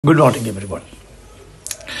Good morning, everyone.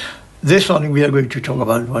 This morning we are going to talk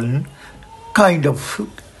about one kind of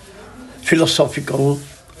philosophical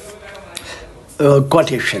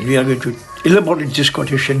quotation. We are going to elaborate this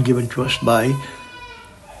quotation given to us by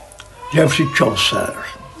Geoffrey Chaucer.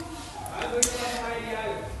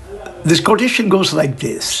 This quotation goes like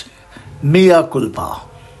this: Mea culpa,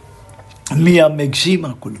 mea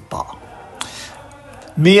maxima culpa.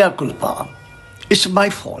 Mea culpa, it's my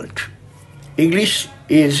fault. English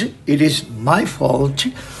is, it is my fault.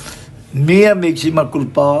 Mea maxima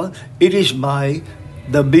culpa, it is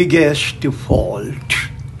the biggest fault.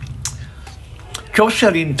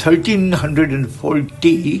 Chaucer in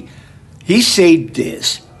 1340, he said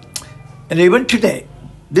this. And even today,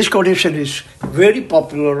 this quotation is very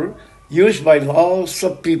popular, used by lots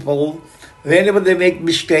of people whenever they make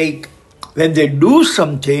mistake, when they do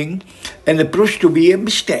something and it proves to be a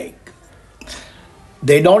mistake.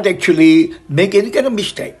 They don't actually make any kind of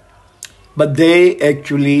mistake, but they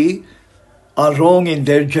actually are wrong in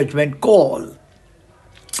their judgment call.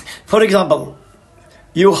 For example,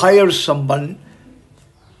 you hire someone,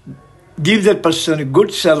 give that person a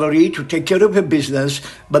good salary to take care of your business,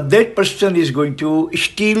 but that person is going to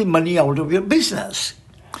steal money out of your business.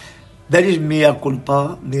 That is mea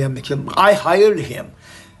culpa, mea maxima. I hired him.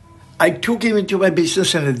 I took him into my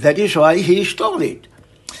business and that is why he stole it.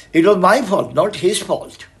 It was my fault, not his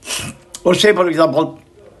fault. Or say, for example,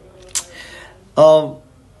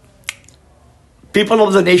 people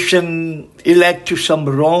of the nation elect some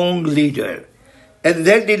wrong leader, and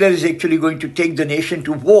that leader is actually going to take the nation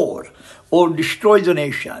to war or destroy the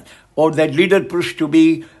nation, or that leader proves to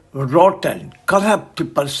be rotten,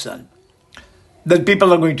 corrupt person. Then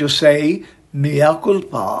people are going to say, mea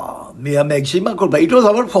culpa, mea maxima culpa. It was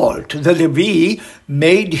our fault that we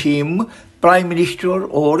made him Prime Minister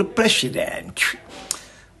or President.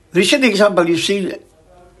 Recent example, you see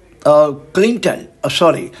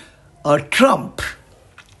Trump.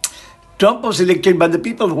 Trump was elected by the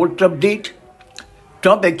people. What Trump did?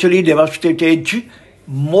 Trump actually devastated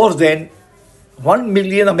more than 1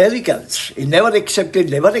 million Americans. He never accepted,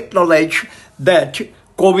 never acknowledged that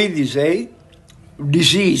COVID is a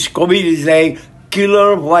disease. COVID is a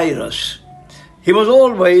killer virus. He was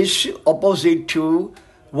always opposite to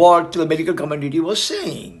what the medical community was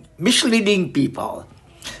saying, misleading people.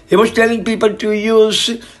 He was telling people to use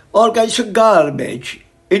all kinds of garbage,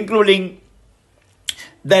 including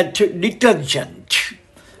that detergent.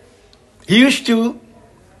 He used to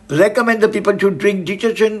recommend the people to drink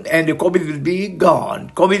detergent and the COVID will be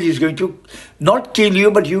gone. COVID is going to not kill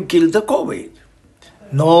you, but you kill the COVID.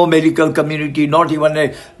 No medical community, not even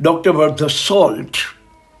a doctor worth the salt,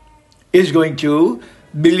 is going to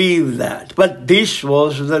believe that. But this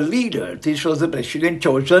was the leader. This was the president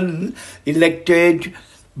chosen, elected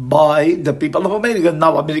by the people of America.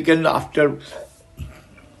 Now American, after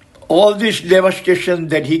all this devastation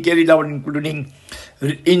that he carried out, including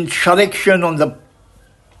insurrection on the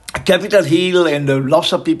Capitol Hill, and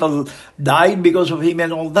lots of people died because of him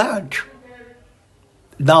and all that.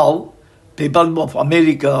 Now, people of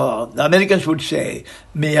America, the Americans would say,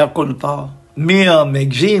 mea culpa, mea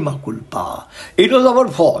maxima culpa. It was our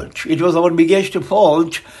fault. It was our biggest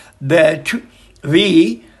fault that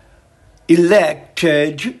we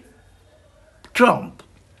elected Trump.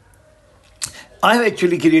 I have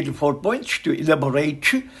actually created 4 points to elaborate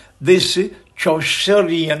this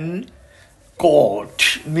Chaucerian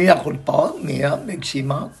quote, mea culpa, mea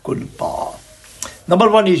maxima culpa. Number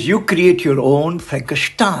 1 is you create your own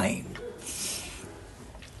Frankenstein.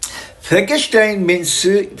 Frankenstein means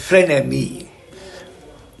frenemy.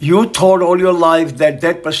 You thought all your life that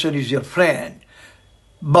that person is your friend,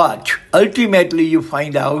 but ultimately you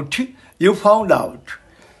found out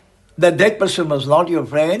that that person was not your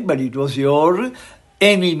friend, but it was your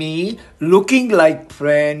enemy, looking like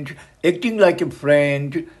friend, acting like a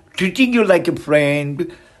friend, treating you like a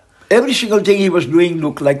friend. Every single thing he was doing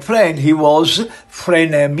looked like friend. He was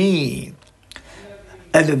frenemy.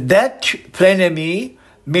 And that frenemy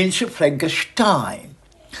means Frankenstein.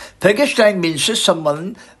 Frankenstein means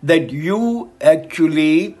someone that you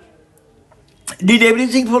actually did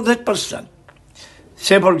everything for that person.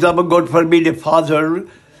 Say, for example, God forbid, a father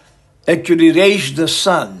actually raised the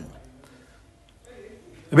son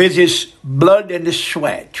with his blood and his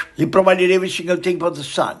sweat. He provided every single thing for the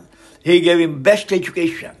son. He gave him best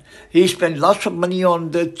education. He spent lots of money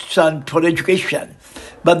on the son for education.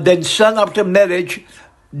 But then son, after marriage,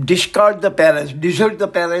 desert the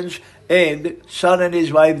parents, and son and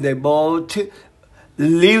his wife, they both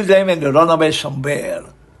leave them and run away somewhere.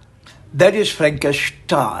 That is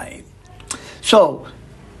Frankenstein. So,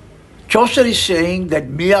 Chaucer is saying that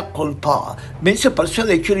mea culpa means a person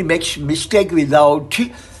actually makes mistake without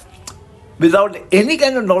any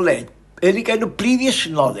kind of knowledge, any kind of previous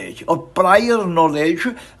knowledge or prior knowledge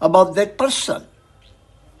about that person.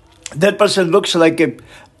 That person looks like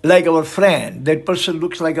our friend. That person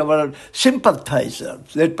looks like our sympathizer.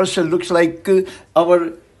 That person looks like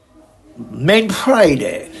our main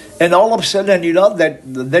Friday. And all of a sudden,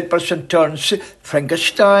 that person turns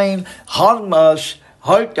Frankenstein, harm us,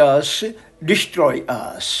 hurt us, destroy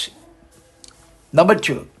us. Number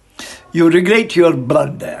 2, you regret your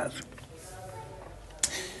blunder.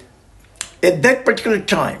 At that particular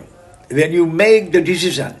time, when you make the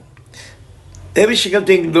decision, every single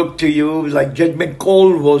thing looked to you like judgment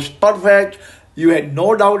call was perfect. You had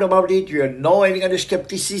no doubt about it. You had no any kind of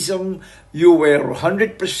skepticism. You were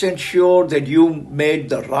 100% sure that you made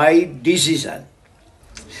the right decision.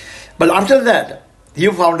 But after that,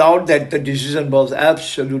 you found out that the decision was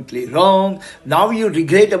absolutely wrong. Now you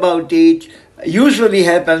regret about it. Usually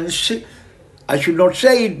happens, I should not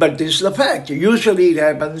say it, but this is the fact. Usually it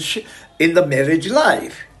happens in the marriage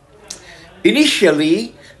life.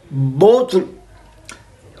 Initially, both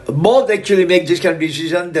actually make this kind of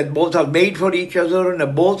decision that both are made for each other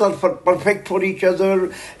and both are perfect for each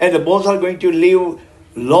other and both are going to live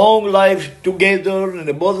long lives together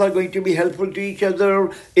and both are going to be helpful to each other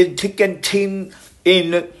in thick and thin,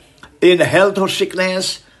 in health or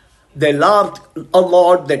sickness. They laugh a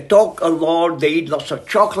lot, they talk a lot, they eat lots of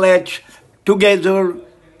chocolates together,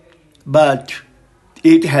 but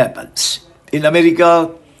it happens. In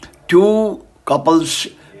America, two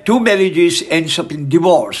marriages ends up in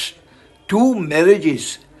divorce. 2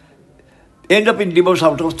 marriages end up in divorce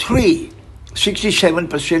out of 3.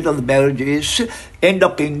 67% of the marriages end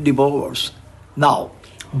up in divorce. Now,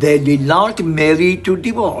 they did not marry to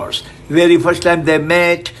divorce. Very first time they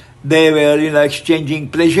met, they were exchanging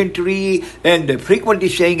pleasantry and frequently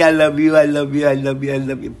saying, I love you, I love you, I love you, I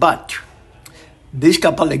love you. But this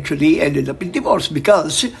couple actually ended up in divorce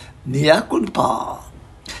because mea culpa.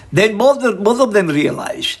 Then both of them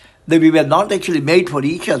realized that we were not actually made for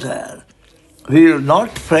each other. We were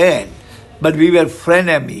not friends, but we were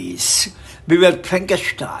frenemies. We were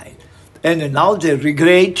Frankenstein. And now they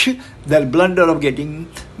regret their blunder of getting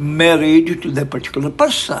married to that particular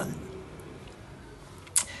person.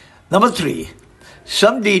 Number 3,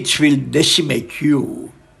 some deeds will decimate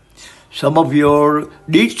you. Some of your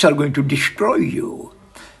deeds are going to destroy you.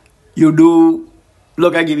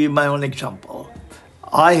 Look, I give you my own example.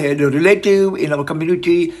 I had a relative in our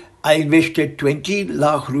community. I invested 20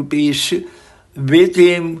 lakh rupees with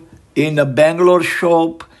him in a Bangalore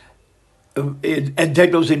shop, and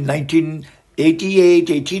that was in 1988,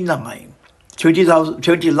 89.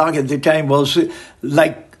 20 lakh at the time was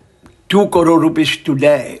like 2 crore rupees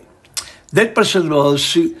today. That person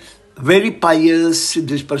was very pious.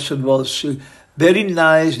 This person was very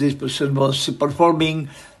nice. This person was performing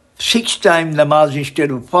 6 times namaz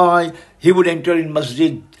instead of 5. He would enter in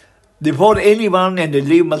masjid before anyone and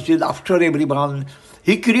leave masjid after everyone.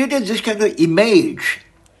 He created this kind of image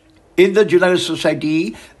in the general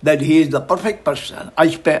society that he is the perfect person.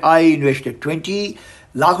 I invested 20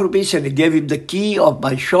 lakh rupees and I gave him the key of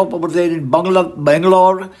my shop over there in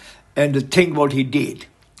Bangalore, and think what he did.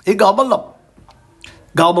 He gobbled up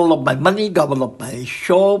my money, gobbled up my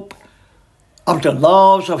shop. After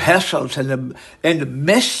lots of hassles and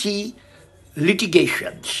messy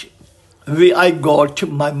litigations, I got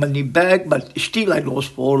my money back, but still I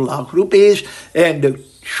lost 4 lakh rupees and the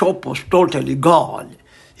shop was totally gone.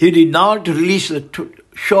 He did not release the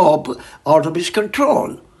shop out of his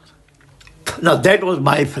control. Now that was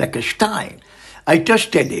my Frankenstein. I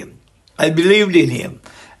trusted him. I believed in him.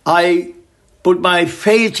 I put my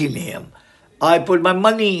faith in him. I put my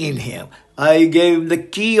money in him. I gave him the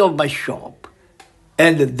key of my shop.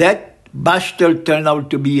 And that bastard turned out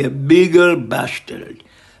to be a bigger bastard.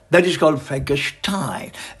 That is called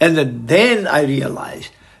Frankenstein. And then I realized,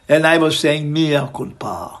 and I was saying, mea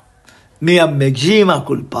culpa, mea Maxima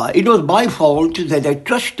culpa. It was my fault that I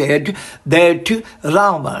trusted that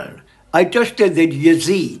Raman. I trusted that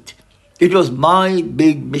Yazid. It was my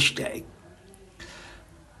big mistake.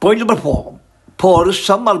 Point number 4,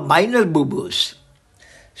 some are minor boo-boos.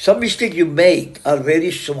 Some mistakes you make are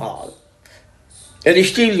very small. And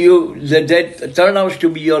still that turns out to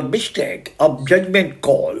be your mistake of judgment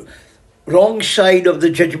call, wrong side of the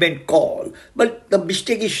judgment call. But the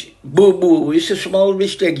mistake is boo-boo, it's a small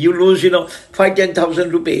mistake. You lose,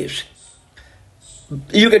 5,000-10,000 rupees.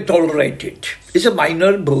 You can tolerate it. It's a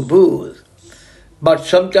minor boo-boo. But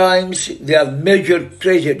sometimes there are major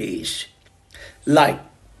tragedies, like,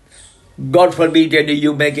 God forbid,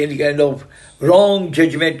 you make any kind of wrong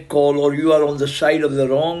judgment call, or you are on the side of the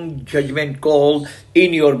wrong judgment call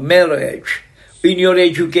in your marriage, in your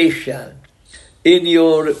education, in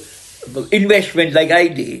your investment like I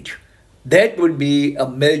did, that would be a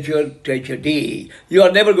major tragedy. You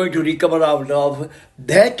are never going to recover out of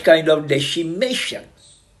that kind of decimation.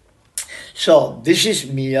 So this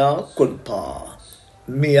is mea culpa,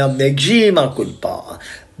 mea maxima culpa.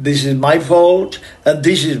 This is my fault and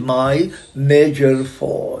this is my major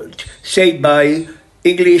fault. Said by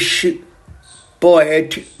English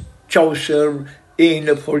poet Chaucer in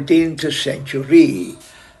the 14th century.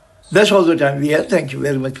 That's all the time we have. Thank you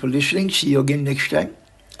very much for listening. See you again next time.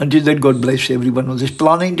 Until then, God bless everyone on this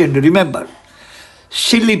planet. And remember,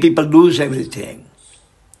 silly people lose everything.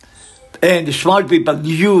 And smart people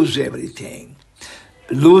use everything.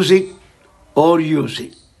 Lose it or use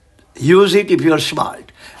it. Use it if you're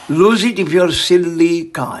smart. Lose it if you're silly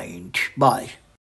kind. Bye.